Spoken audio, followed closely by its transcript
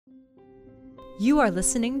You are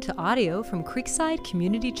listening to audio from Creekside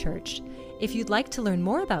Community Church. If you'd like to learn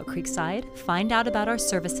more about Creekside, find out about our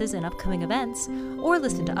services and upcoming events, or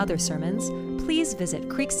listen to other sermons, please visit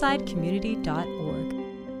creeksidecommunity.org.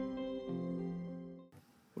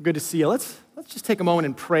 Well, good to see you. Let's just take a moment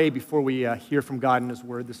and pray before we hear from God in His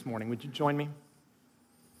Word this morning. Would you join me?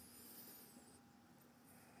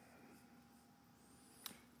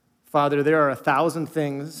 Father, there are 1,000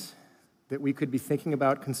 things that we could be thinking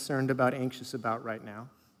about, concerned about, anxious about right now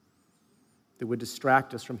that would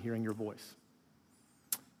distract us from hearing your voice.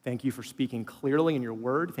 Thank you for speaking clearly in your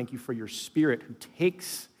word. Thank you for your Spirit who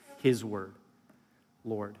takes his word,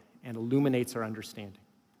 Lord, and illuminates our understanding.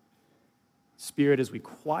 Spirit, as we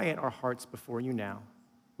quiet our hearts before you now,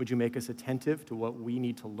 would you make us attentive to what we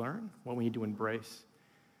need to learn, what we need to embrace?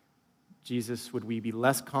 Jesus, would we be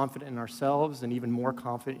less confident in ourselves and even more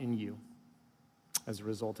confident in you as a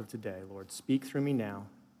result of today? Lord, speak through me now.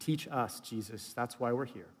 Teach us, Jesus. That's why we're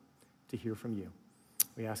here, to hear from you.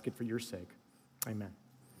 We ask it for your sake. Amen.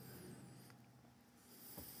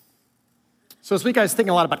 So this week I was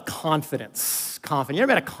thinking a lot about confidence. You ever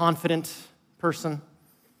met a confident person?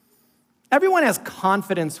 Everyone has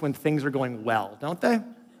confidence when things are going well, don't they?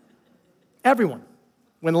 Everyone.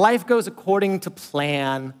 When life goes according to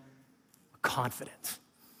plan, confident.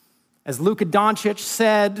 As Luka Doncic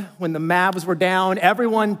said when the Mavs were down,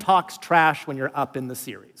 everyone talks trash when you're up in the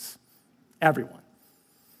series. Everyone.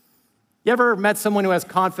 You ever met someone who has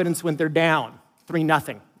confidence when they're down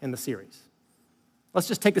 3-0 in the series? Let's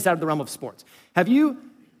just take this out of the realm of sports. Have you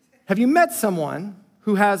met someone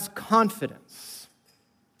who has confidence,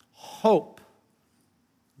 hope,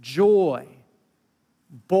 joy,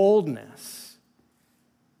 boldness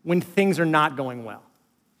when things are not going well?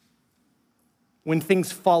 When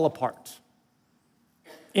things fall apart?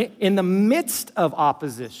 In the midst of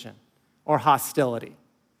opposition or hostility,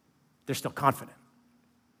 they're still confident.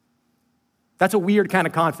 That's a weird kind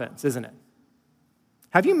of confidence, isn't it?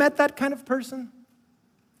 Have you met that kind of person?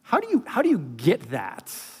 How do you get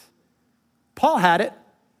that? Paul had it.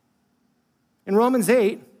 In Romans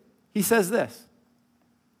 8, he says this: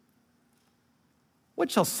 "What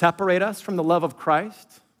shall separate us from the love of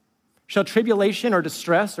Christ? Shall tribulation or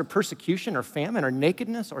distress or persecution or famine or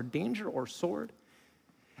nakedness or danger or sword?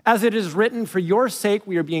 As it is written, for your sake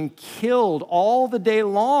we are being killed all the day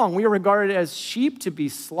long. We are regarded as sheep to be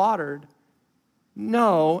slaughtered.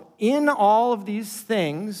 No, in all of these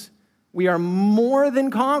things we are more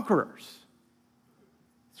than conquerors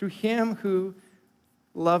through him who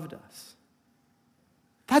loved us."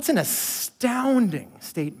 That's an astounding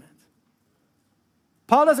statement.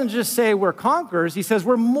 Paul doesn't just say we're conquerors, he says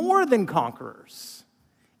we're more than conquerors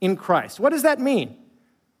in Christ. What does that mean?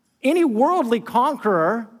 Any worldly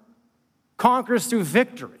conqueror conquers through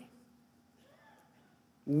victory.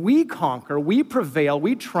 We conquer, we prevail,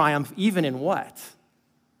 we triumph even in what?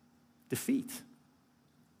 Defeat.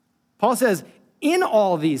 Paul says, in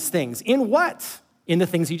all these things, in what? In the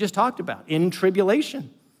things he just talked about, in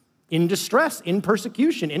tribulation, in distress, in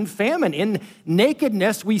persecution, in famine, in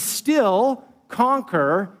nakedness, we still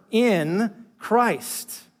conquer in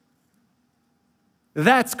Christ.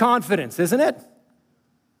 That's confidence, isn't it?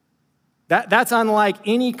 That's unlike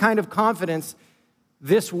any kind of confidence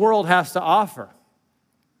this world has to offer.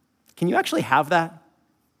 Can you actually have that?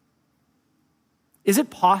 Is it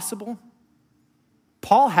possible?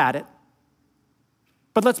 Paul had it.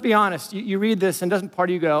 But let's be honest, you read this and doesn't part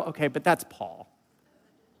of you go, okay, but that's Paul.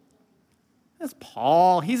 That's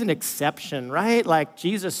Paul. He's an exception, right? Like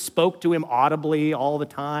Jesus spoke to him audibly all the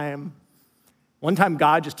time. One time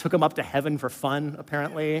God just took him up to heaven for fun,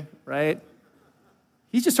 apparently, right?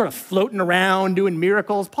 He's just sort of floating around doing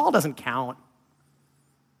miracles. Paul doesn't count.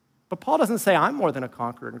 But Paul doesn't say, I'm more than a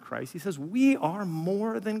conqueror in Christ. He says, we are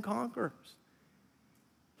more than conquerors.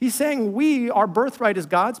 He's saying our birthright as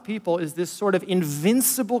God's people is this sort of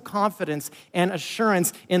invincible confidence and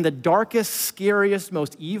assurance in the darkest, scariest,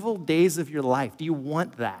 most evil days of your life. Do you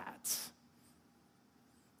want that?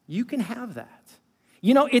 You can have that.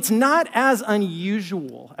 You know, it's not as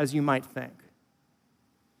unusual as you might think.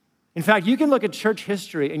 In fact, you can look at church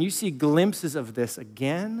history and you see glimpses of this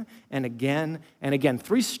again and again and again.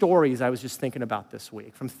 3 stories I was just thinking about this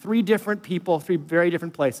week from 3 different people, 3 very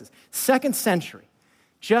different places. 2nd century.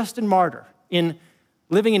 Justin Martyr,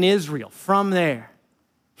 living in Israel, from there.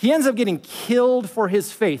 He ends up getting killed for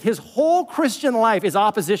his faith. His whole Christian life is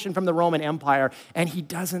opposition from the Roman Empire, and he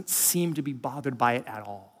doesn't seem to be bothered by it at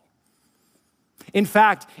all. In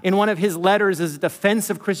fact, in one of his letters as a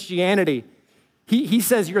defense of Christianity, he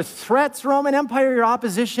says, your threats, Roman Empire, your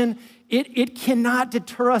opposition, it cannot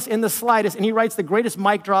deter us in the slightest. And he writes the greatest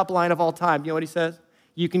mic drop line of all time. You know what he says?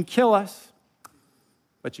 You can kill us,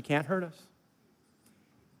 but you can't hurt us.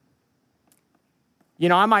 You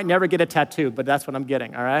know, I might never get a tattoo, but that's what I'm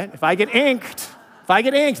getting, all right? If I get inked,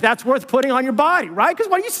 that's worth putting on your body, right? Because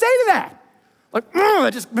what do you say to that? Like,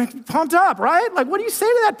 it just makes me pumped up, right? Like, what do you say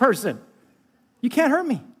to that person? You can't hurt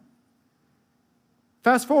me.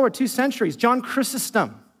 Fast forward 2 centuries, John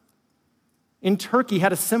Chrysostom in Turkey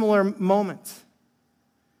had a similar moment.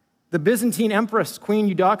 The Byzantine empress, Queen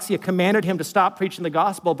Eudoxia, commanded him to stop preaching the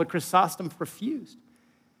gospel, but Chrysostom refused.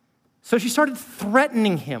 So she started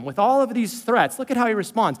threatening him with all of these threats. Look at how he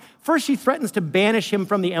responds. First, she threatens to banish him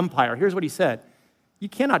from the empire. Here's what he said. You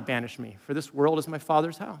cannot banish me, for this world is my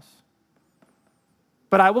Father's house.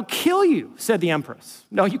 But I will kill you, said the empress.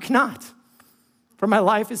 No, you cannot, for my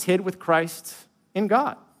life is hid with Christ in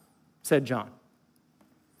God, said John.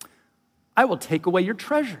 I will take away your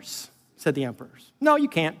treasures, said the emperors. No, you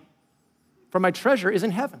can't, for my treasure is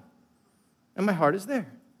in heaven, and my heart is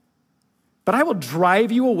there. But I will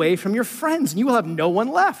drive you away from your friends, and you will have no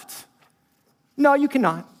one left. No, you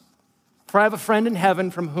cannot, for I have a friend in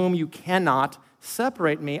heaven from whom you cannot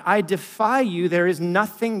separate me. I defy you. There is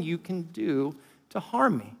nothing you can do to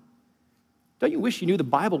harm me. Don't you wish you knew the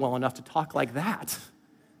Bible well enough to talk like that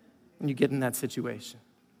when you get in that situation?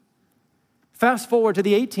 Fast forward to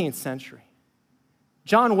the 18th century.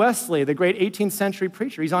 John Wesley, the great 18th century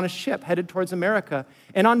preacher, he's on a ship headed towards America,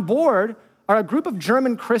 and on board are a group of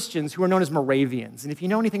German Christians who are known as Moravians. And if you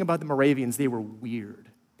know anything about the Moravians, they were weird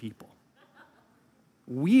people.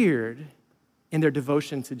 Weird in their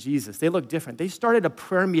devotion to Jesus. They look different. They started a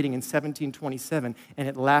prayer meeting in 1727, and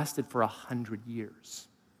it lasted for 100 years.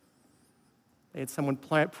 They had someone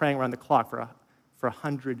praying around the clock for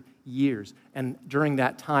 100 years. And during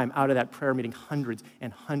that time, out of that prayer meeting, hundreds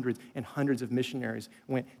and hundreds and hundreds of missionaries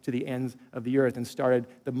went to the ends of the earth and started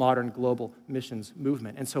the modern global missions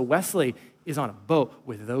movement. And so Wesley is on a boat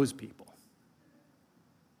with those people.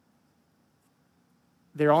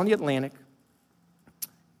 They're on the Atlantic,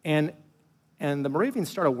 and the Moravians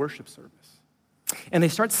start a worship service. And they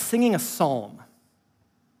start singing a psalm.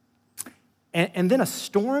 And then a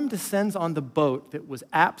storm descends on the boat that was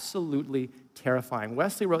absolutely terrifying.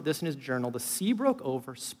 Wesley wrote this in his journal. The sea broke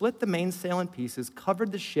over, split the mainsail in pieces,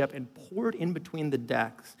 covered the ship, and poured in between the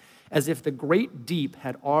decks as if the great deep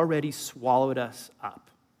had already swallowed us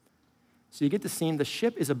up. So you get the scene. The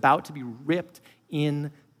ship is about to be ripped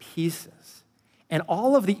in pieces. And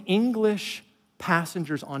all of the English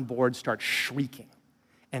passengers on board start shrieking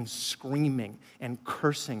and screaming and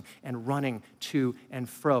cursing and running to and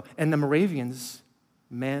fro. And the Moravians,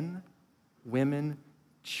 men, women,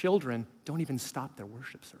 children, don't even stop their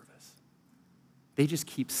worship service. They just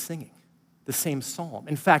keep singing the same psalm.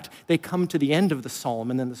 In fact, they come to the end of the psalm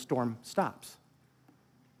and then the storm stops.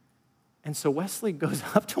 And so Wesley goes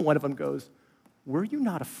up to one of them, goes, "Were you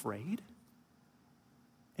not afraid?"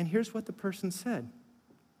 And here's what the person said.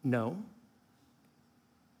 "No.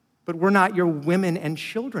 But were not your women and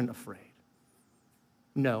children afraid?"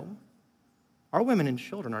 "No. Our women and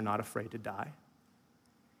children are not afraid to die."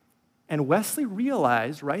 And Wesley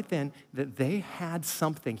realized right then that they had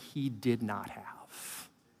something he did not have.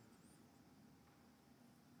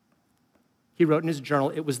 He wrote in his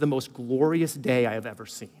journal, "It was the most glorious day I have ever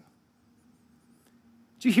seen."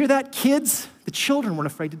 Did you hear that, kids? The children weren't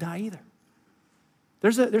afraid to die either.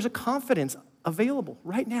 There's a confidence available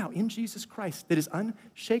right now in Jesus Christ that is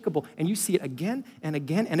unshakable, and you see it again and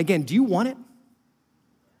again and again. Do you want it?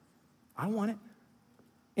 I want it.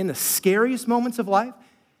 In the scariest moments of life,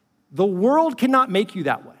 the world cannot make you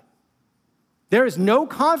that way. There is no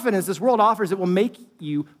confidence this world offers that will make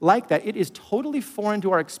you like that. It is totally foreign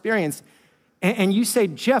to our experience. And you say,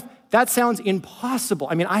 "Jeff, that sounds impossible.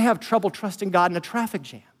 I mean, I have trouble trusting God in a traffic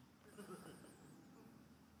jam."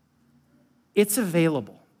 It's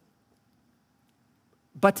available.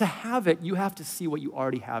 But to have it, you have to see what you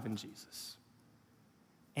already have in Jesus.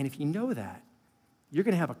 And if you know that, you're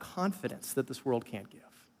going to have a confidence that this world can't give.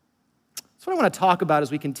 That's what I want to talk about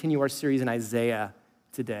as we continue our series in Isaiah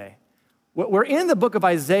today. We're in the book of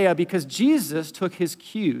Isaiah because Jesus took his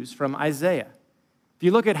cues from Isaiah. If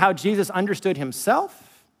you look at how Jesus understood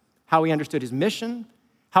himself, how he understood his mission,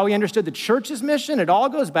 how he understood the church's mission, it all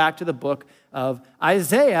goes back to the book of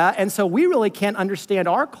Isaiah. And so we really can't understand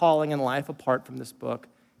our calling in life apart from this book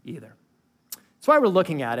either. That's why we're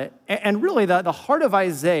looking at it. And really, the heart of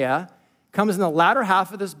Isaiah comes in the latter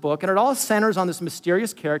half of this book, and it all centers on this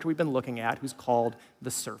mysterious character we've been looking at who's called the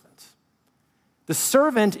servant. The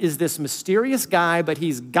servant is this mysterious guy, but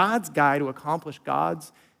he's God's guy to accomplish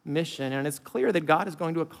God's mission, and it's clear that God is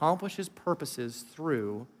going to accomplish his purposes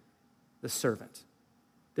through the servant.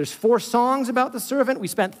 There's 4 songs about the servant. We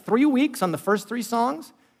spent 3 weeks on the first 3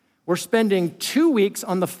 songs. We're spending 2 weeks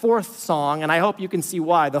on the fourth song, and I hope you can see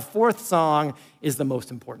why. The fourth song is the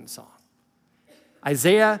most important song.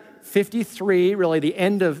 Isaiah 53, really the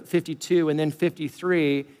end of 52 and then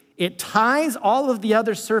 53, it ties all of the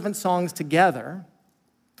other servant songs together.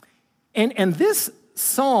 And this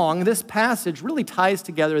song, this passage, really ties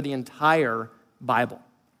together the entire Bible.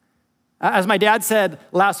 As my dad said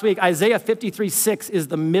last week, Isaiah 53:6 is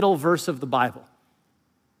the middle verse of the Bible.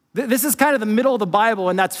 This is kind of the middle of the Bible,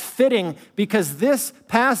 and that's fitting because this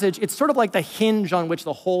passage, it's sort of like the hinge on which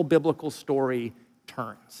the whole biblical story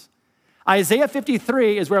turns. Isaiah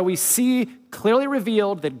 53 is where we see clearly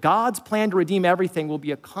revealed that God's plan to redeem everything will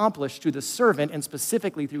be accomplished through the servant and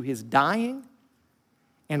specifically through his dying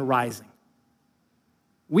and rising.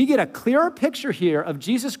 We get a clearer picture here of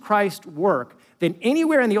Jesus Christ's work than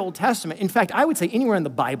anywhere in the Old Testament. In fact, I would say anywhere in the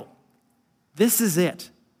Bible. This is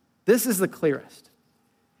it. This is the clearest.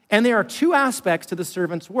 And there are two aspects to the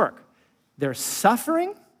servant's work. There's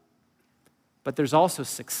suffering, but there's also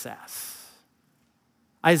success.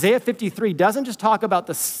 Isaiah 53 doesn't just talk about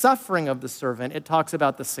the suffering of the servant, it talks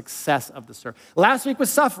about the success of the servant. Last week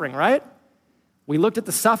was suffering, right? We looked at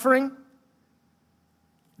the suffering.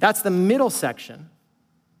 That's the middle section.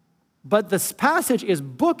 But this passage is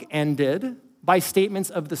bookended by statements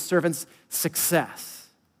of the servant's success.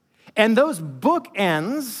 And those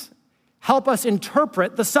bookends help us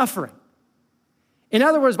interpret the suffering. In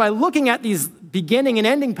other words, by looking at these beginning and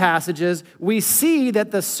ending passages, we see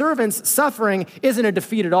that the servant's suffering isn't a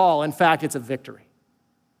defeat at all. In fact, it's a victory.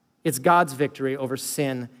 It's God's victory over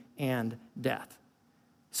sin and death.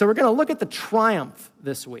 So we're going to look at the triumph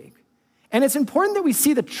this week. And it's important that we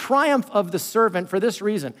see the triumph of the servant for this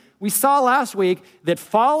reason. We saw last week that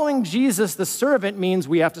following Jesus, the servant, means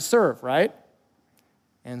we have to serve, right?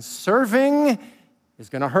 And serving is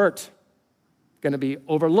going to hurt. Going to be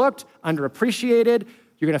overlooked, underappreciated.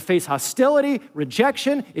 You're going to face hostility,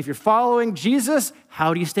 rejection. If you're following Jesus,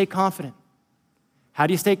 how do you stay confident? How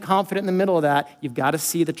do you stay confident in the middle of that? You've got to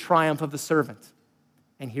see the triumph of the servant.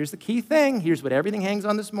 And here's the key thing. Here's what everything hangs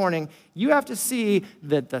on this morning. You have to see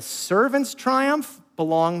that the servant's triumph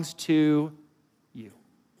belongs to you.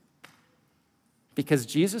 Because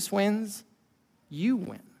Jesus wins, you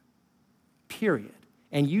win. Period.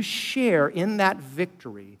 And you share in that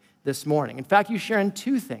victory this morning. In fact, you share in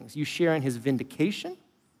two things. You share in his vindication.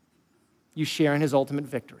 You share in his ultimate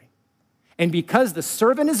victory. And because the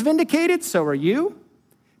servant is vindicated, so are you.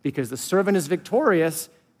 Because the servant is victorious,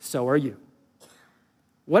 so are you.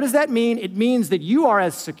 What does that mean? It means that you are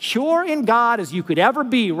as secure in God as you could ever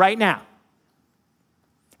be right now.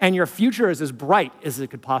 And your future is as bright as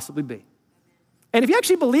it could possibly be. And if you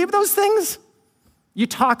actually believe those things, you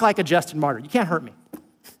talk like a Justin Martyr. You can't hurt me.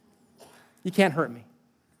 You can't hurt me.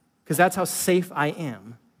 Because that's how safe I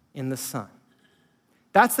am in the Son.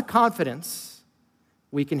 That's the confidence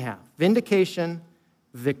we can have. Vindication,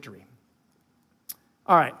 victory.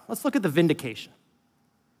 All right, let's look at the vindication.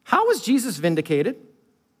 How was Jesus vindicated?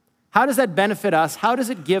 How does that benefit us? How does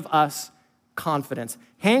it give us confidence?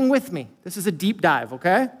 Hang with me. This is a deep dive,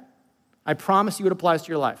 okay? I promise you it applies to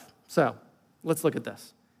your life. So let's look at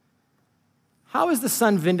this. How is the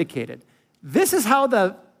Son vindicated? This is how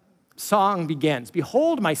the song begins.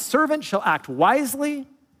 Behold, my servant shall act wisely.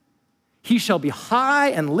 He shall be high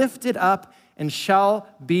and lifted up and shall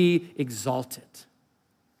be exalted.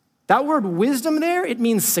 That word wisdom there, it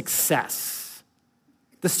means success.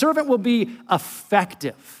 The servant will be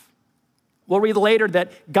effective. We'll read later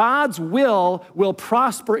that God's will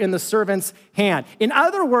prosper in the servant's hand. In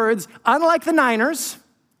other words, unlike the Niners,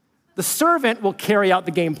 the servant will carry out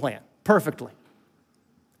the game plan perfectly.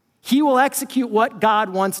 He will execute what God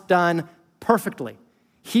wants done perfectly.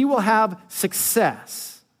 He will have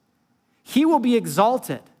success. He will be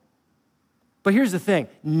exalted. But here's the thing,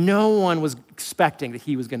 no one was expecting that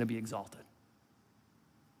he was going to be exalted.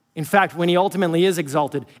 In fact, when he ultimately is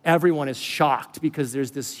exalted, everyone is shocked because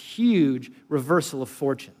there's this huge reversal of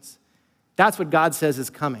fortunes. That's what God says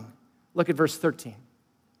is coming. Look at verse 13.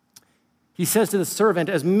 He says to the servant,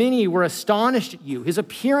 as many were astonished at you, his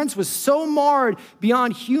appearance was so marred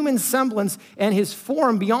beyond human semblance and his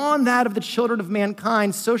form beyond that of the children of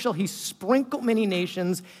mankind, so shall he sprinkle many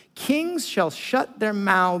nations. Kings shall shut their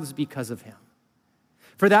mouths because of him.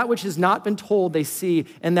 For that which has not been told they see,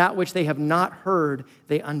 and that which they have not heard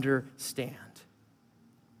they understand.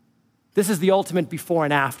 This is the ultimate before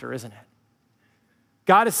and after, isn't it?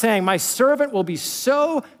 God is saying, my servant will be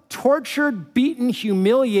so tortured, beaten,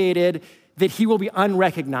 humiliated, that he will be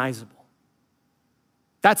unrecognizable.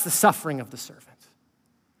 That's the suffering of the servant.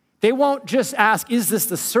 They won't just ask, is this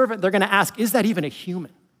the servant? They're going to ask, is that even a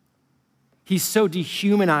human? He's so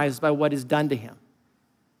dehumanized by what is done to him.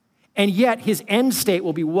 And yet his end state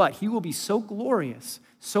will be what? He will be so glorious,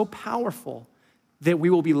 so powerful, that we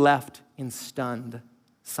will be left in stunned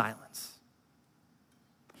silence.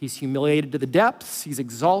 He's humiliated to the depths. He's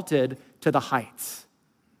exalted to the heights.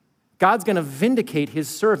 God's going to vindicate his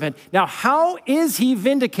servant. Now, how is he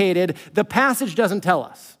vindicated? The passage doesn't tell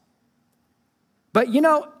us. But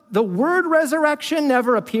the word resurrection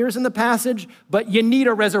never appears in the passage, but you need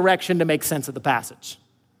a resurrection to make sense of the passage.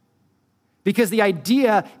 Because the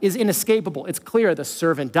idea is inescapable. It's clear the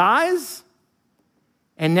servant dies,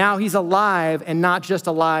 and now he's alive, and not just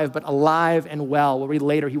alive, but alive and well. We'll read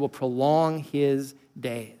later, he will prolong his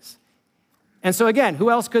days. And so again, who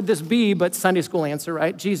else could this be but Sunday school answer,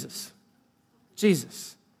 right? Jesus.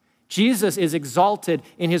 Jesus. Jesus is exalted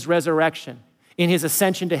in his resurrection, in his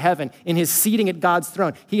ascension to heaven, in his seating at God's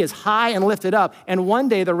throne. He is high and lifted up. And one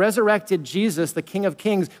day the resurrected Jesus, the King of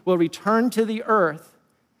Kings, will return to the earth,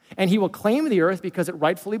 and he will claim the earth because it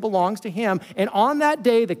rightfully belongs to him. And on that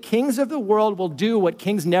day, the kings of the world will do what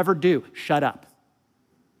kings never do: shut up.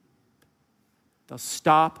 They'll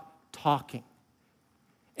stop talking.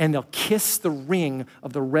 And they'll kiss the ring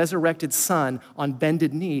of the resurrected Son on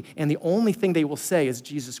bended knee, and the only thing they will say is,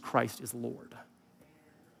 Jesus Christ is Lord.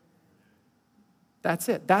 That's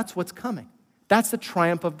it. That's what's coming. That's the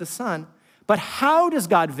triumph of the Son. But how does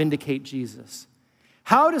God vindicate Jesus?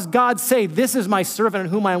 How does God say, this is my servant in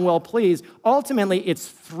whom I am well pleased? Ultimately, it's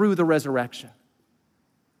through the resurrection.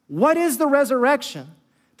 What is the resurrection?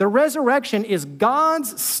 The resurrection is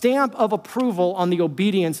God's stamp of approval on the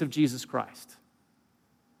obedience of Jesus Christ.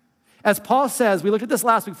 As Paul says, we looked at this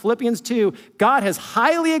last week, Philippians 2, God has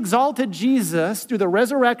highly exalted Jesus through the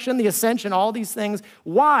resurrection, the ascension, all these things.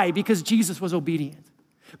 Why? Because Jesus was obedient.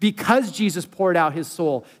 Because Jesus poured out his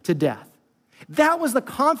soul to death. That was the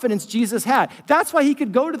confidence Jesus had. That's why he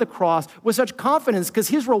could go to the cross with such confidence, because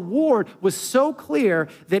his reward was so clear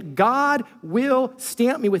that God will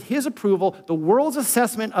stamp me with his approval. The world's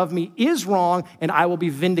assessment of me is wrong, and I will be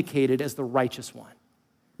vindicated as the righteous one.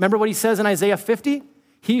 Remember what he says in Isaiah 50?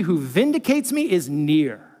 He who vindicates me is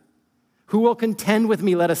near. Who will contend with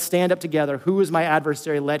me? Let us stand up together. Who is my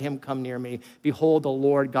adversary? Let him come near me. Behold, the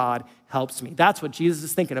Lord God helps me. That's what Jesus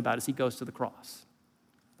is thinking about as he goes to the cross.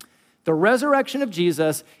 The resurrection of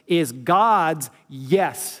Jesus is God's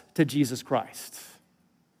yes to Jesus Christ.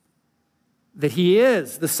 That he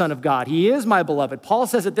is the Son of God. He is my beloved. Paul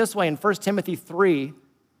says it this way in 1 Timothy 3.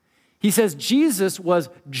 He says Jesus was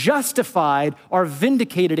justified or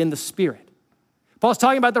vindicated in the Spirit. Paul's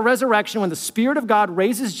talking about the resurrection when the Spirit of God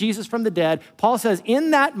raises Jesus from the dead. Paul says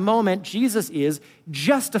in that moment, Jesus is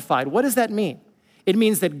justified. What does that mean? It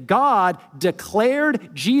means that God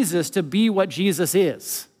declared Jesus to be what Jesus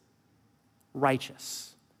is: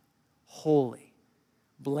 righteous, holy,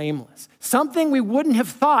 blameless. Something we wouldn't have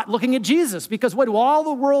thought looking at Jesus, because what do all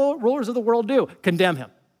the rulers of the world do? Condemn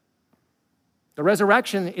him. The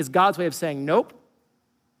resurrection is God's way of saying, nope,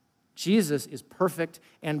 Jesus is perfect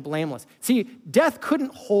and blameless. See, death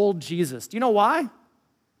couldn't hold Jesus. Do you know why?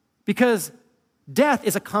 Because death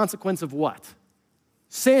is a consequence of what?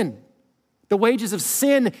 Sin. The wages of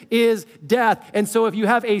sin is death. And so if you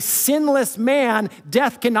have a sinless man,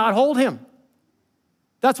 death cannot hold him.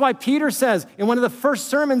 That's why Peter says in one of the first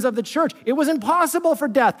sermons of the church, it was impossible for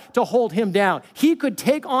death to hold him down. He could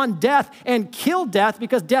take on death and kill death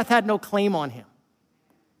because death had no claim on him.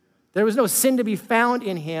 There was no sin to be found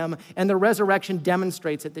in him, and the resurrection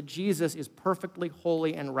demonstrates it, that Jesus is perfectly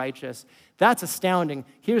holy and righteous. That's astounding.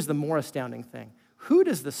 Here's the more astounding thing. Who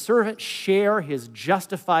does the servant share his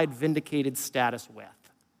justified, vindicated status with?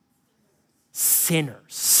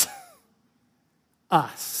 Sinners.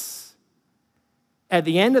 Us. At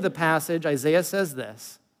the end of the passage, Isaiah says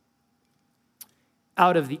this: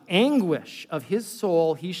 out of the anguish of his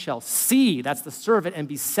soul he shall see, that's the servant, and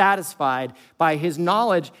be satisfied. By his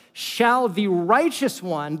knowledge shall the righteous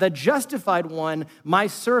one, the justified one, my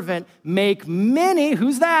servant, make many,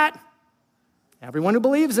 who's that? Everyone who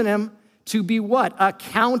believes in him, to be what?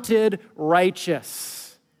 Accounted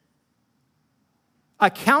righteous.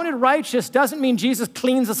 Accounted righteous doesn't mean Jesus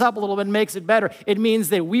cleans us up a little bit and makes it better. It means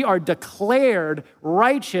that we are declared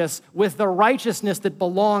righteous with the righteousness that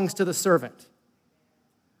belongs to the servant.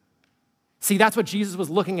 See, that's what Jesus was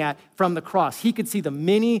looking at from the cross. He could see the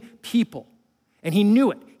many people, and he knew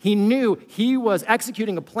it. He knew he was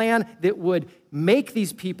executing a plan that would make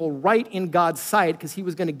these people right in God's sight, because he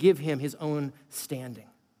was going to give him his own standing.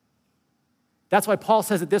 That's why Paul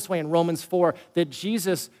says it this way in Romans 4, that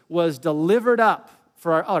Jesus was delivered up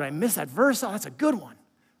for our... Oh, did I miss that verse? Oh, that's a good one.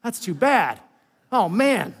 That's too bad. Oh,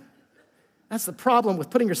 man. That's the problem with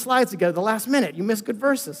putting your slides together at the last minute. You miss good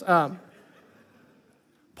verses.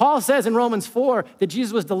 Paul says in Romans 4 that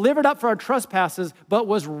Jesus was delivered up for our trespasses, but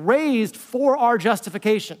was raised for our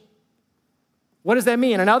justification. What does that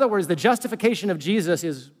mean? In other words, the justification of Jesus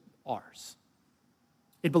is ours.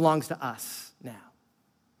 It belongs to us now.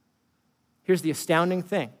 Here's the astounding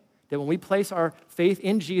thing, that when we place our faith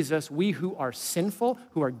in Jesus, we who are sinful,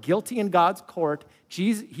 who are guilty in God's court,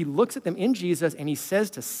 he looks at them in Jesus and he says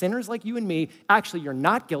to sinners like you and me, actually, you're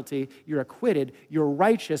not guilty, you're acquitted, you're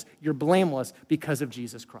righteous, you're blameless because of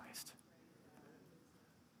Jesus Christ.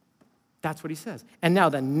 That's what he says. And now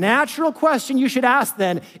the natural question you should ask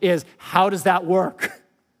then is, how does that work?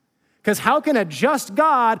 Because how can a just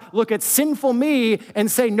God look at sinful me and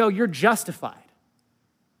say, no, you're justified?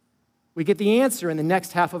 We get the answer in the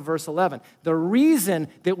next half of verse 11. The reason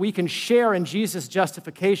that we can share in Jesus'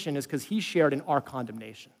 justification is because he shared in our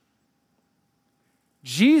condemnation.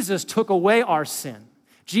 Jesus took away our sin.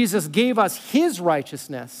 Jesus gave us his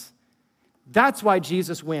righteousness. That's why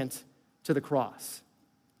Jesus went to the cross.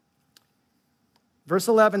 Verse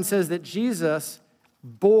 11 says that Jesus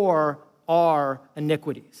bore our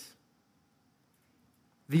iniquities.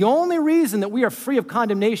 The only reason that we are free of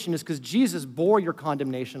condemnation is because Jesus bore your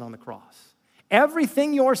condemnation on the cross.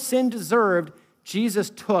 Everything your sin deserved, Jesus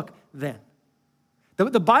took then.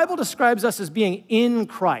 The Bible describes us as being in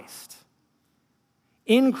Christ.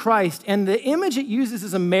 In Christ. And the image it uses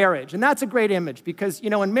is a marriage. And that's a great image because,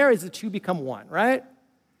 in marriage, the two become one, right?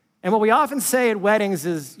 And what we often say at weddings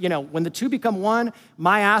is, when the two become one,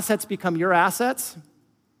 my assets become your assets.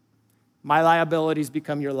 My liabilities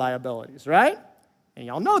become your liabilities, right? And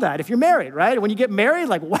y'all know that if you're married, right? When you get married,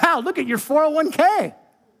 like, wow, look at your 401k.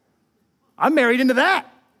 I'm married into that.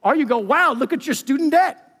 Or you go, wow, look at your student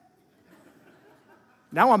debt.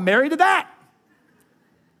 Now I'm married to that.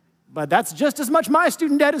 But that's just as much my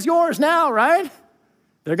student debt as yours now, right?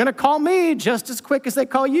 They're going to call me just as quick as they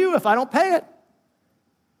call you if I don't pay it.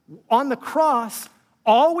 On the cross,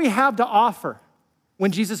 all we have to offer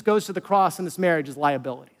when Jesus goes to the cross in this marriage is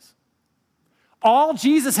liabilities. All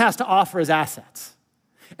Jesus has to offer is assets.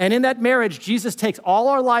 And in that marriage, Jesus takes all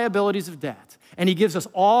our liabilities of debt, and he gives us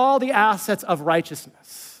all the assets of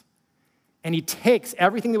righteousness. And he takes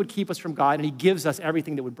everything that would keep us from God, and he gives us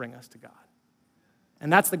everything that would bring us to God.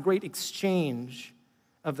 And that's the great exchange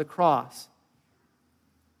of the cross.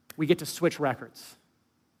 We get to switch records.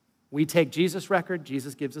 We take Jesus' record,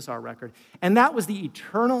 Jesus gives us our record. And that was the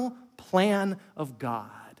eternal plan of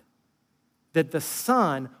God, that the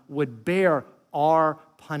Son would bear our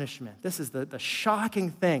punishment. This is the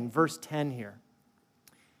shocking thing, verse 10 here.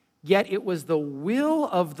 Yet it was the will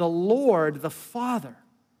of the Lord, the Father,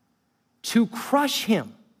 to crush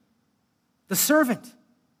him, the servant.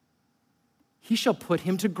 He shall put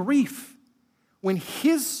him to grief. When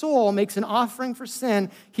his soul makes an offering for sin,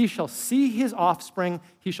 he shall see his offspring.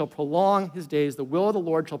 He shall prolong his days. The will of the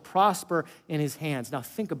Lord shall prosper in his hands. Now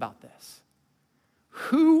think about this.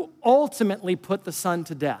 Who ultimately put the Son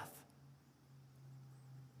to death?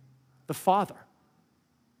 The Father.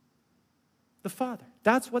 The Father.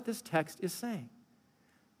 That's what this text is saying.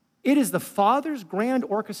 It is the Father's grand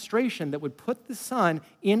orchestration that would put the Son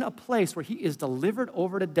in a place where he is delivered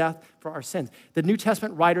over to death for our sins. The New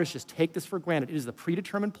Testament writers just take this for granted. It is the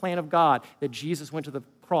predetermined plan of God that Jesus went to the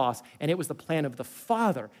cross, and it was the plan of the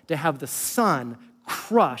Father to have the Son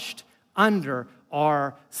crushed under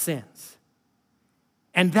our sins.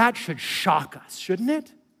 And that should shock us, shouldn't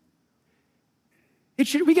it?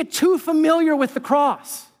 We get too familiar with the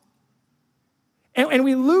cross. And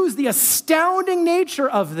we lose the astounding nature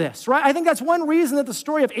of this, right? I think that's one reason that the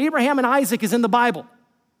story of Abraham and Isaac is in the Bible.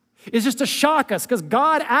 It's just to shock us, because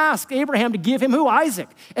God asked Abraham to give him who? Isaac.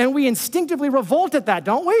 And we instinctively revolt at that,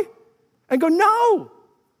 don't we? And go, no.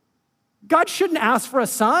 God shouldn't ask for a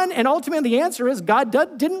son. And ultimately the answer is God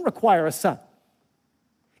didn't require a son.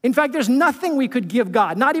 In fact, there's nothing we could give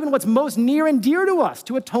God, not even what's most near and dear to us,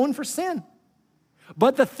 to atone for sin.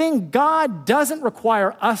 But the thing God doesn't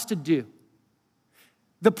require us to do,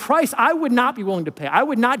 the price I would not be willing to pay. I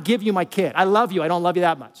would not give you my kid. I love you. I don't love you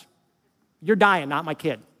that much. You're dying, not my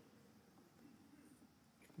kid.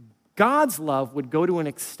 God's love would go to an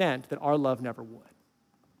extent that our love never would.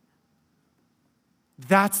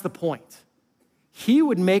 That's the point. He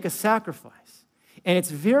would make a sacrifice. And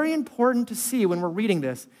it's very important to see when we're reading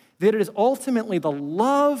this that it is ultimately the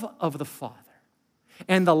love of the Father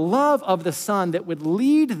and the love of the Son that would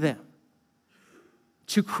lead them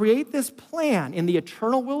to create this plan in the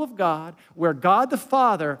eternal will of God where God the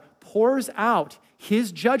Father pours out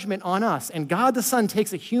his judgment on us, and God the Son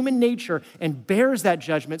takes a human nature and bears that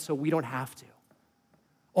judgment so we don't have to.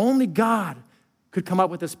 Only God could come up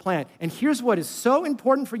with this plan. And here's what is so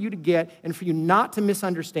important for you to get and for you not to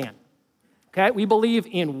misunderstand. okay? We believe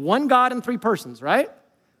in one God and three persons, right?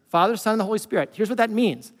 Father, Son, and the Holy Spirit. Here's what that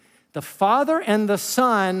means. The Father and the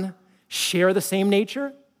Son share the same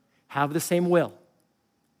nature, have the same will.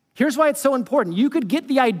 Here's why it's so important. You could get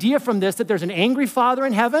the idea from this that there's an angry Father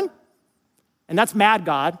in heaven, and that's mad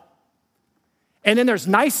God. And then there's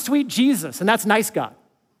nice, sweet Jesus, and that's nice God.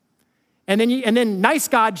 And then nice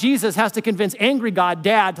God, Jesus, has to convince angry God,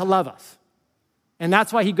 Dad, to love us. And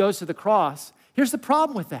that's why he goes to the cross. Here's the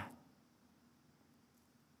problem with that.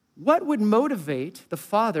 What would motivate the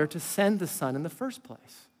Father to send the Son in the first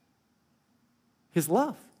place? His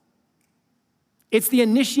love. It's the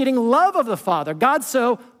initiating love of the Father. God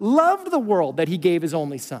so loved the world that he gave his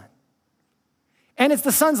only Son. And it's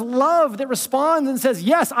the Son's love that responds and says,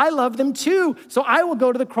 yes, I love them too, so I will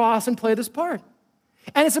go to the cross and play this part.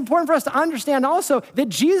 And it's important for us to understand also that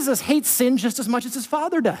Jesus hates sin just as much as his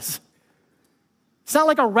Father does. It's not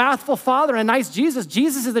like a wrathful Father and a nice Jesus.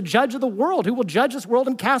 Jesus is the judge of the world who will judge this world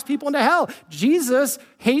and cast people into hell. Jesus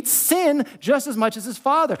hates sin just as much as his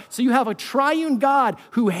Father. So you have a triune God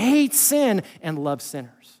who hates sin and loves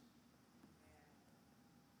sinners.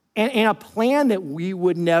 And a plan that we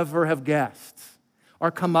would never have guessed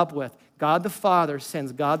or come up with. God the Father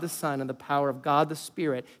sends God the Son and the power of God the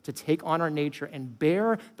Spirit to take on our nature and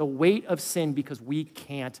bear the weight of sin because we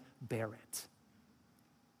can't bear it.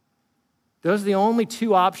 Those are the only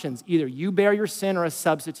two options. Either you bear your sin or a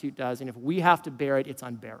substitute does, and if we have to bear it, it's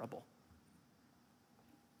unbearable.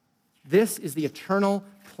 This is the eternal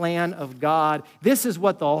plan of God. This is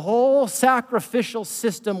what the whole sacrificial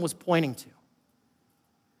system was pointing to.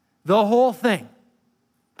 The whole thing.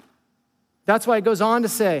 That's why it goes on to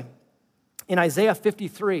say in Isaiah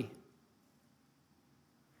 53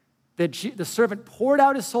 that the servant poured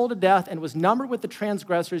out his soul to death and was numbered with the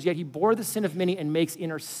transgressors, yet he bore the sin of many and makes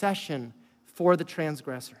intercession for the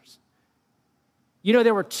transgressors. You know,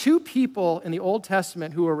 there were two people in the Old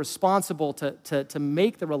Testament who were responsible to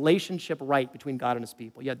make the relationship right between God and his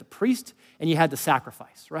people. You had the priest and you had the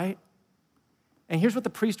sacrifice, right? And here's what the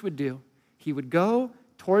priest would do. He would go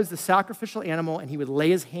towards the sacrificial animal and he would lay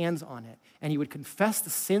his hands on it and he would confess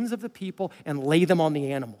the sins of the people and lay them on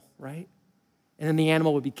the animal, right? And then the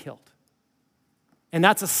animal would be killed. And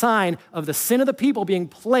that's a sign of the sin of the people being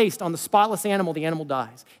placed on the spotless animal. The animal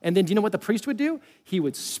dies. And then do you know what the priest would do? He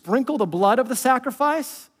would sprinkle the blood of the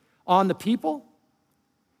sacrifice on the people,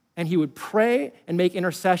 and he would pray and make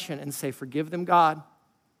intercession and say, forgive them, God.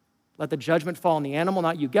 Let the judgment fall on the animal,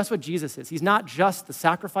 not you. Guess what Jesus is? He's not just the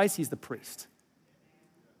sacrifice, he's the priest.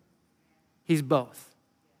 He's both.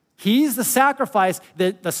 He's the sacrifice,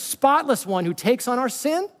 the spotless one who takes on our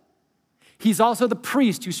sin. He's also the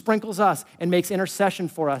priest who sprinkles us and makes intercession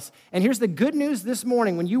for us. And here's the good news this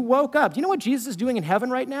morning. When you woke up, do you know what Jesus is doing in heaven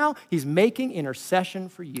right now? He's making intercession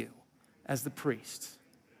for you as the priest.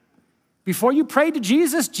 Before you prayed to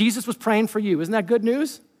Jesus, Jesus was praying for you. Isn't that good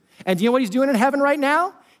news? And do you know what he's doing in heaven right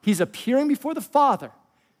now? He's appearing before the Father,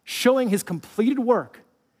 showing his completed work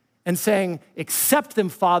and saying, accept them,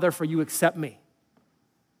 Father, for you accept me.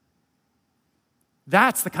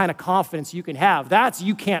 That's the kind of confidence you can have. That's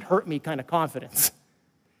you can't hurt me kind of confidence.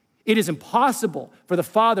 It is impossible for the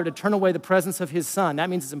Father to turn away the presence of his Son. That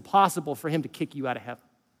means it's impossible for him to kick you out of heaven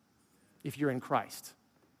if you're in Christ.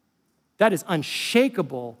 That is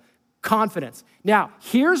unshakable confidence. Now,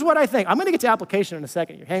 here's what I think. I'm going to get to application in a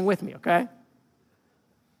second. You hang with me, okay?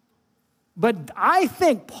 But I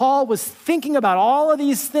think Paul was thinking about all of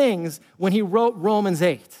these things when he wrote Romans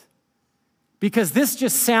 8. Because this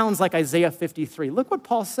just sounds like Isaiah 53. Look what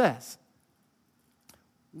Paul says.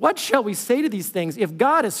 What shall we say to these things? If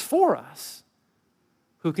God is for us,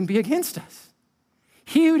 who can be against us?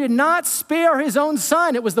 He who did not spare his own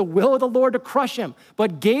Son, it was the will of the Lord to crush him,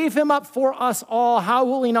 but gave him up for us all, how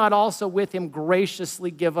will he not also with him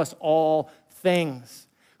graciously give us all things?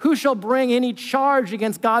 Who shall bring any charge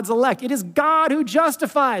against God's elect? It is God who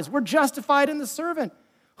justifies. We're justified in the servant.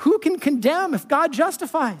 Who can condemn if God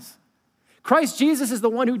justifies? Christ Jesus is the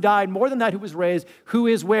one who died, more than that, who was raised, who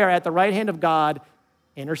is where? At the right hand of God,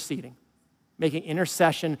 interceding, making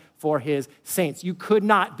intercession for his saints. You could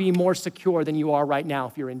not be more secure than you are right now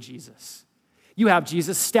if you're in Jesus. You have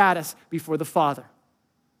Jesus' status before the Father.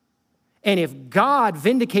 And if God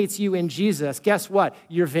vindicates you in Jesus, guess what?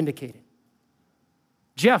 You're vindicated.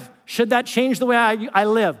 Jeff, should that change the way I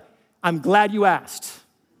live? I'm glad you asked.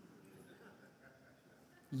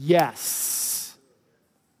 Yes.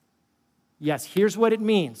 Yes, here's what it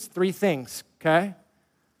means. 3 things, okay?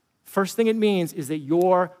 First thing it means is that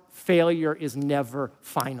your failure is never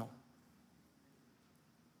final.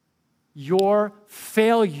 Your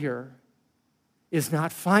failure is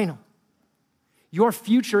not final. Your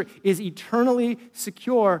future is eternally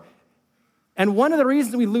secure. And one of the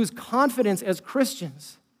reasons we lose confidence as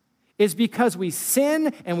Christians is because we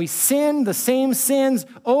sin and we sin the same sins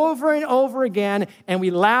over and over again, and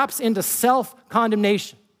we lapse into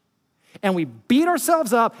self-condemnation. And we beat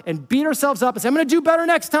ourselves up and say, I'm going to do better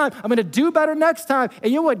next time. I'm going to do better next time.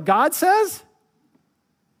 And you know what God says?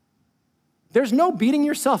 There's no beating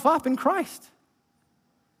yourself up in Christ.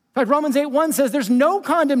 In fact, Romans 8:1 says there's no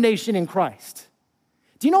condemnation in Christ.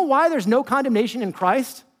 Do you know why there's no condemnation in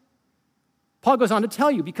Christ? Paul goes on to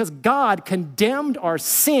tell you, because God condemned our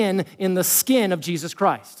sin in the skin of Jesus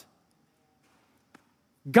Christ.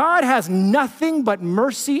 God has nothing but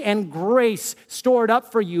mercy and grace stored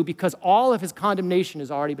up for you because all of his condemnation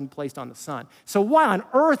has already been placed on the Son. So why on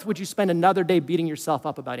earth would you spend another day beating yourself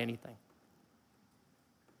up about anything?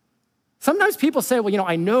 Sometimes people say, well,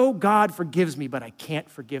 I know God forgives me, but I can't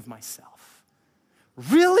forgive myself.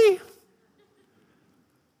 Really?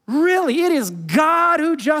 Really, it is God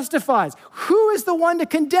who justifies. Who is the one to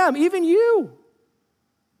condemn? Even you.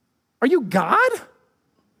 Are you God?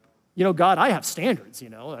 God, I have standards,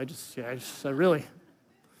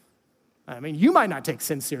 I mean, you might not take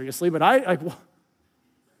sin seriously, but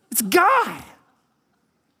it's God.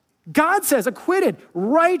 God says acquitted,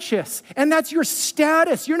 righteous, and that's your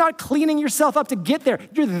status. You're not cleaning yourself up to get there.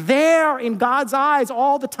 You're there in God's eyes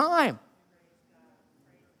all the time.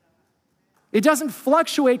 It doesn't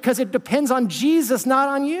fluctuate because it depends on Jesus, not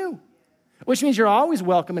on you, which means you're always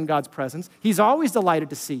welcome in God's presence. He's always delighted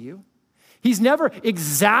to see you. He's never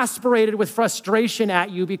exasperated with frustration at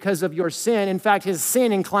you because of your sin. In fact, his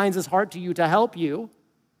sin inclines his heart to you to help you.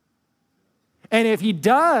 And if he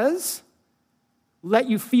does let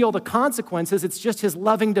you feel the consequences, it's just his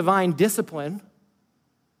loving divine discipline.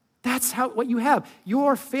 That's what you have.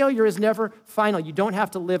 Your failure is never final. You don't have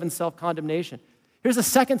to live in self-condemnation. Here's the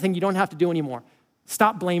second thing you don't have to do anymore.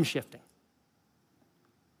 Stop blame shifting.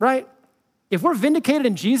 Right? If we're vindicated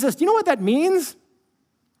in Jesus, do you know what that means?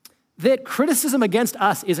 That criticism against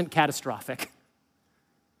us isn't catastrophic.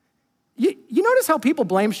 You notice how people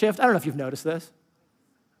blame shift? I don't know if you've noticed this.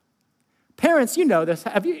 Parents, you know this.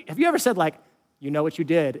 Have you ever said, you know what you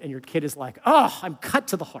did, and your kid is like, oh, I'm cut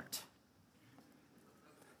to the heart.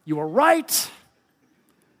 You were right.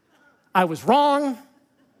 I was wrong.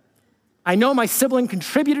 I know my sibling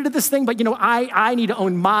contributed to this thing, but I need to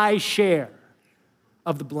own my share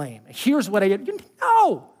of the blame. Here's what I did.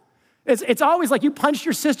 No. It's always like you punched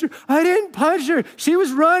your sister. I didn't punch her. She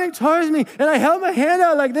was running towards me, and I held my hand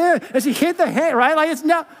out like this, and she hit the hand, right?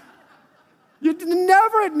 You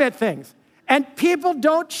never admit things. And people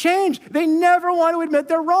don't change. They never want to admit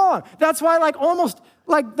they're wrong. That's why almost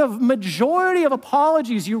the majority of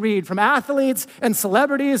apologies you read from athletes and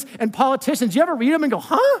celebrities and politicians, you ever read them and go,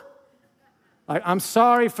 huh? I'm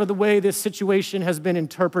sorry for the way this situation has been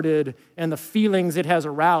interpreted and the feelings it has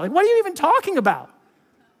aroused. What are you even talking about?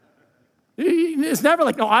 It's never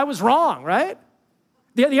no, I was wrong, right?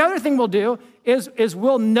 The other thing we'll do is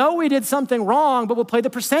we'll know we did something wrong, but we'll play the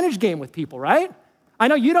percentage game with people, right? I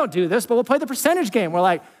know you don't do this, but we'll play the percentage game. We're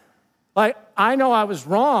like, I know I was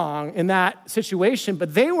wrong in that situation,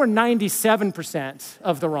 but they were 97%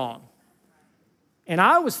 of the wrong. And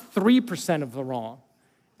I was 3% of the wrong.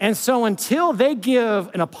 And so until they give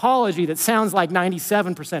an apology that sounds like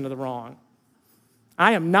 97% of the wrong,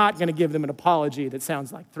 I am not going to give them an apology that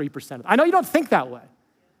sounds like 3%. I know you don't think that way.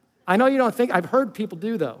 I know you don't think. I've heard people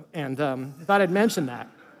do, though, and I thought I'd mention that.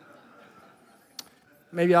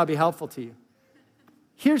 Maybe I'll be helpful to you.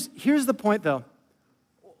 Here's the point, though.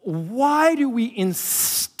 Why do we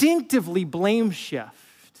instinctively blame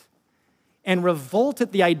shift and revolt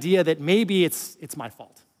at the idea that maybe it's my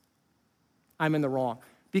fault? I'm in the wrong.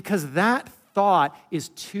 Because that thought is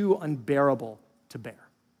too unbearable to bear.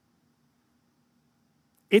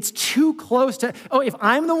 It's too close to, if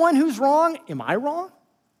I'm the one who's wrong, am I wrong?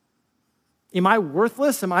 Am I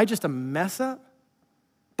worthless? Am I just a mess up?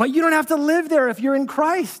 But you don't have to live there if you're in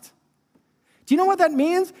Christ. Do you know what that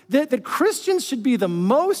means? That Christians should be the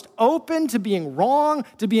most open to being wrong,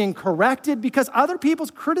 to being corrected, because other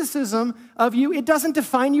people's criticism of you, it doesn't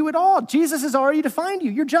define you at all. Jesus has already defined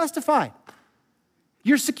you. You're justified.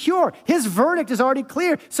 You're secure. His verdict is already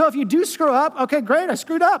clear. So if you do screw up, okay, great, I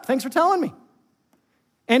screwed up. Thanks for telling me.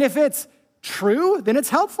 And if it's true, then it's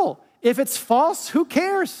helpful. If it's false, who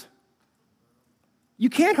cares? You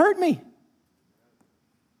can't hurt me.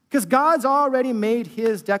 Because God's already made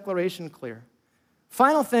his declaration clear.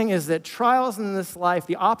 Final thing is that trials in this life,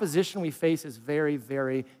 the opposition we face is very,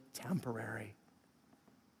 very temporary.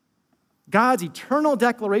 God's eternal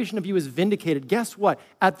declaration of you is vindicated. Guess what?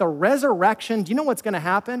 At the resurrection, do you know what's going to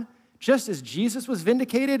happen? Just as Jesus was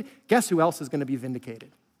vindicated, guess who else is going to be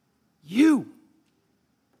vindicated? You.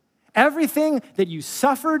 Everything that you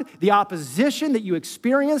suffered, the opposition that you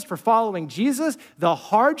experienced for following Jesus, the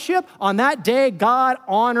hardship, on that day, God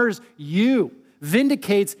honors you,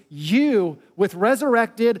 vindicates you with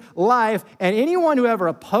resurrected life. And anyone who ever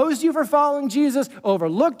opposed you for following Jesus,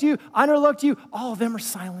 overlooked you, underlooked you, all of them are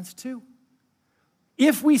silenced too.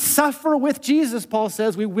 If we suffer with Jesus, Paul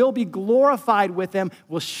says, we will be glorified with him.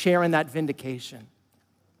 We'll share in that vindication.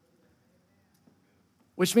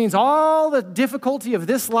 Which means all the difficulty of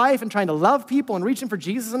this life and trying to love people and reaching for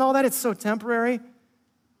Jesus and all that, it's so temporary.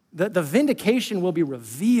 The vindication will be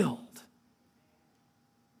revealed.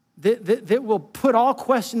 That will put all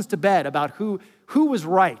questions to bed about who was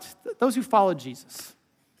right. Those who followed Jesus,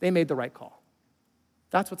 they made the right call.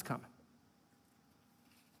 That's what's coming.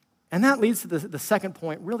 And that leads to the second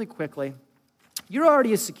point really quickly. You're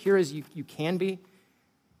already as secure as you can be.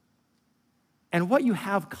 And what you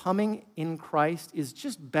have coming in Christ is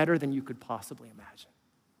just better than you could possibly imagine.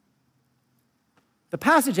 The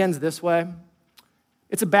passage ends this way.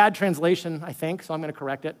 It's a bad translation, I think, so I'm going to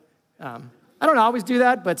correct it. I don't always do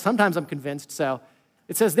that, but sometimes I'm convinced. So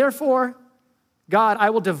it says, therefore, God,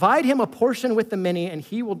 I will divide him a portion with the many, and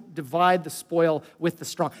he will divide the spoil with the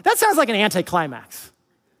strong. That sounds like an anticlimax.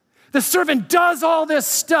 The servant does all this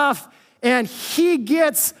stuff, and he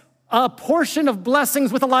gets a portion of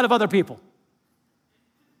blessings with a lot of other people.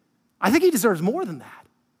 I think he deserves more than that.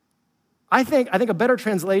 I think a better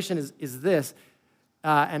translation is this,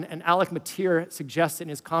 and Alec Mateer suggests it in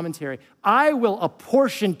his commentary. I will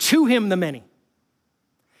apportion to him the many,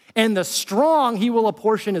 and the strong he will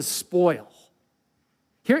apportion as spoil.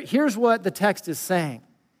 Here's what the text is saying.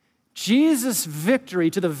 Jesus' victory,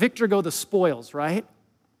 to the victor go the spoils, right?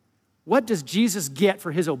 What does Jesus get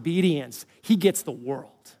for his obedience? He gets the world.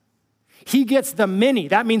 He gets the many.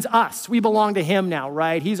 That means us. We belong to him now,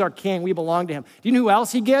 right? He's our king. We belong to him. Do you know who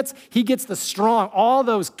else he gets? He gets the strong. All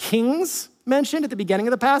those kings mentioned at the beginning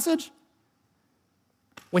of the passage.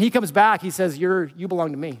 When he comes back, he says, you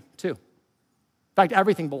belong to me too. In fact,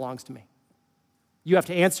 everything belongs to me. You have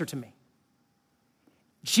to answer to me.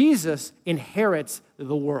 Jesus inherits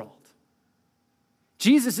the world.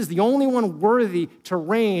 Jesus is the only one worthy to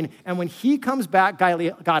reign, and when he comes back,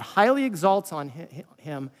 God highly exalts on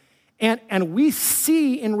him, and we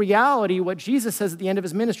see in reality what Jesus says at the end of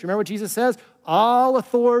his ministry. Remember what Jesus says? All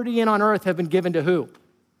authority in on earth have been given to who?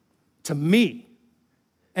 To me.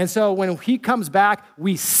 And so when he comes back,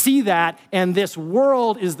 we see that, and this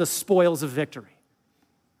world is the spoils of victory.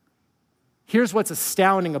 Here's what's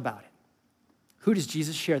astounding about it. Who does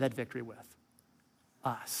Jesus share that victory with?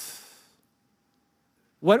 Us.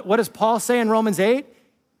 What does Paul say in Romans 8?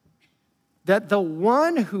 That the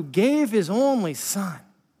one who gave his only son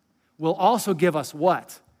will also give us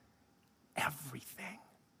what? Everything.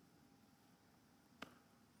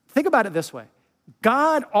 Think about it this way.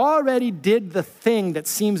 God already did the thing that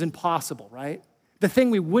seems impossible, right? The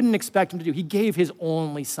thing we wouldn't expect him to do. He gave his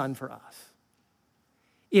only son for us.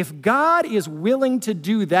 If God is willing to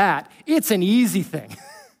do that, it's an easy thing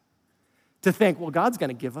to think, well, God's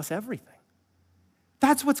going to give us everything.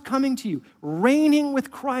 That's what's coming to you, reigning with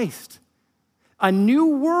Christ, a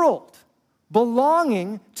new world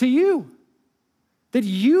belonging to you that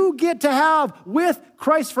you get to have with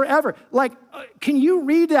Christ forever. Like, can you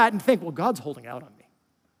read that and think, well, God's holding out on me?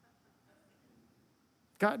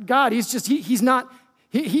 God, he's not,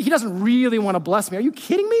 he doesn't really want to bless me. Are you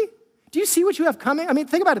kidding me? Do you see what you have coming? I mean,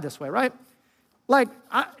 think about it this way, right? Like,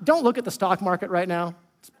 don't look at the stock market right now.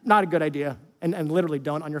 It's not a good idea. And literally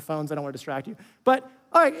don't on your phones. I don't want to distract you. But,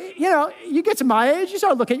 all right, you get to my age, you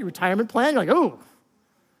start looking at your retirement plan. You're like, oh,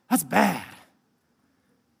 that's bad.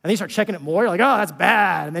 And then you start checking it more. You're like, oh, that's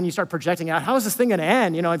bad. And then you start projecting out, how is this thing going to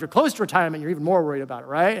end? If you're close to retirement, you're even more worried about it,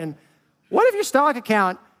 right? And what if your stock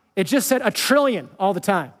account, it just said $1 trillion all the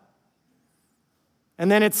time?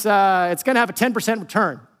 And then it's going to have a 10%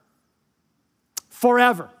 return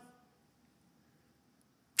forever.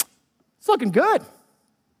 It's looking good.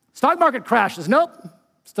 Stock market crashes. Nope.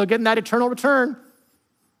 Still getting that eternal return.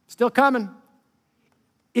 Still coming.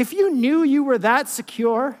 If you knew you were that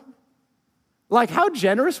secure, like how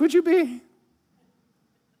generous would you be?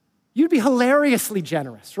 You'd be hilariously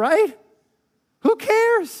generous, right? Who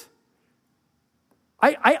cares?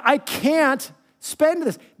 I can't spend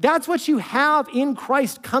this. That's what you have in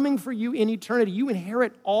Christ coming for you in eternity. You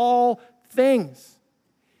inherit all things.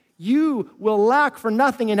 You will lack for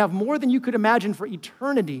nothing and have more than you could imagine for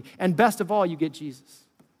eternity. And best of all, you get Jesus.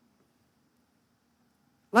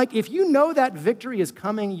 Like, if you know that victory is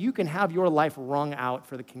coming, you can have your life wrung out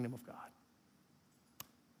for the kingdom of God.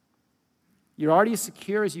 You're already as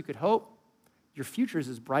secure as you could hope. Your future is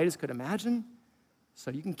as bright as could imagine.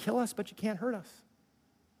 So you can kill us, but you can't hurt us.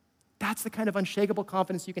 That's the kind of unshakable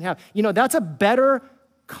confidence you can have. You know, that's a better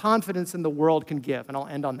confidence than the world can give. And I'll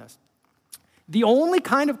end on this. The only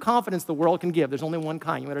kind of confidence the world can give, there's only one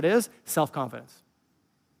kind. You know what it is? Self-confidence.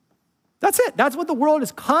 That's it. That's what the world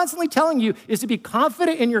is constantly telling you, is to be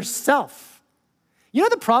confident in yourself. You know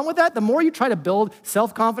the problem with that? The more you try to build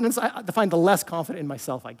self-confidence, I find the less confident in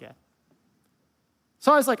myself I get.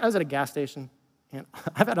 So I was at a gas station, and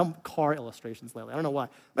I've had car illustrations lately. I don't know why. I'm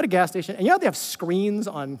at a gas station, and you know they have screens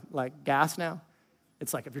on like gas now?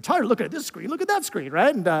 It's like, if you're tired of looking at this screen, look at that screen,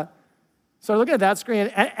 right? And so I look at that screen,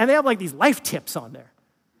 and they have like these life tips on there.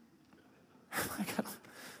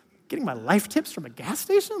 Getting my life tips from a gas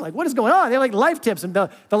station? Like, what is going on? They have like life tips, and the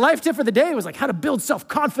life tip for the day was like how to build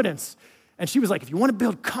self-confidence. And she was like, if you want to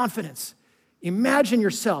build confidence, imagine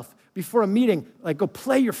yourself before a meeting, like go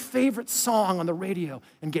play your favorite song on the radio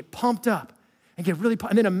and get pumped up and get really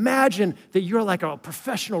pumped. And then imagine that you're like a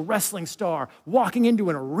professional wrestling star walking into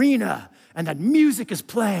an arena and that music is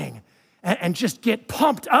playing and just get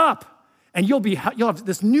pumped up. And you'll have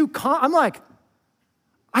this new, I'm like,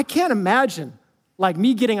 I can't imagine like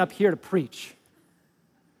me getting up here to preach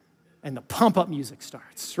and the pump up music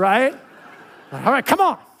starts, right? Like, all right, come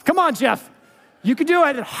on, Jeff. You can do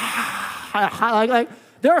it. Like,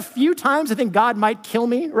 there are a few times I think God might kill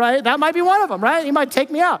me, right? That might be one of them, right? He might take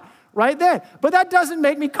me out right then. But that doesn't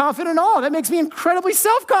make me confident at all. That makes me incredibly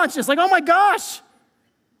self-conscious. Like, oh my gosh,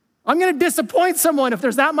 I'm going to disappoint someone if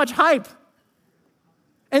there's that much hype.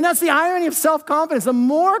 And that's the irony of self-confidence. The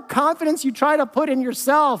more confidence you try to put in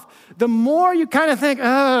yourself, the more you kind of think,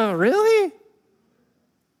 oh, really?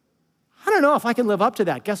 I don't know if I can live up to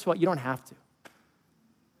that. Guess what? You don't have to.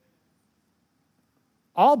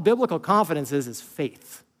 All biblical confidence is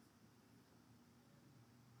faith.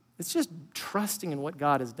 It's just trusting in what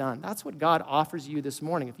God has done. That's what God offers you this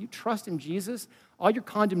morning. If you trust in Jesus, all your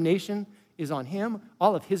condemnation is on him.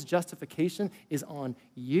 All of his justification is on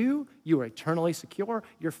you. You are eternally secure.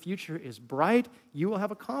 Your future is bright. You will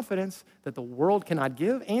have a confidence that the world cannot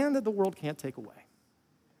give and that the world can't take away.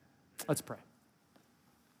 Let's pray.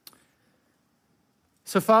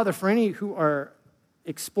 So, Father, for any who are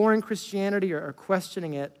exploring Christianity or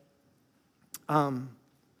questioning it, I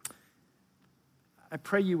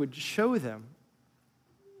pray you would show them,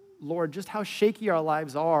 Lord, just how shaky our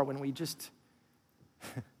lives are when we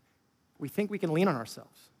think we can lean on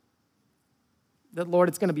ourselves. That, Lord,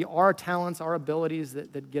 it's going to be our talents, our abilities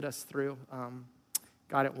that get us through.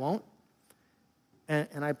 God, it won't.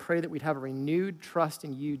 And I pray that we'd have a renewed trust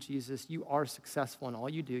in you, Jesus. You are successful in all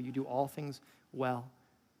you do. You do all things well.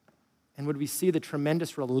 And would we see the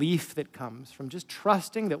tremendous relief that comes from just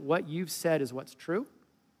trusting that what you've said is what's true,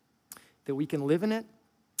 that we can live in it,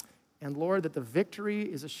 and Lord, that the victory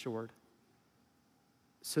is assured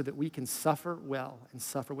so that we can suffer well and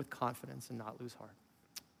suffer with confidence and not lose heart.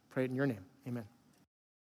 Pray it in your name. Amen.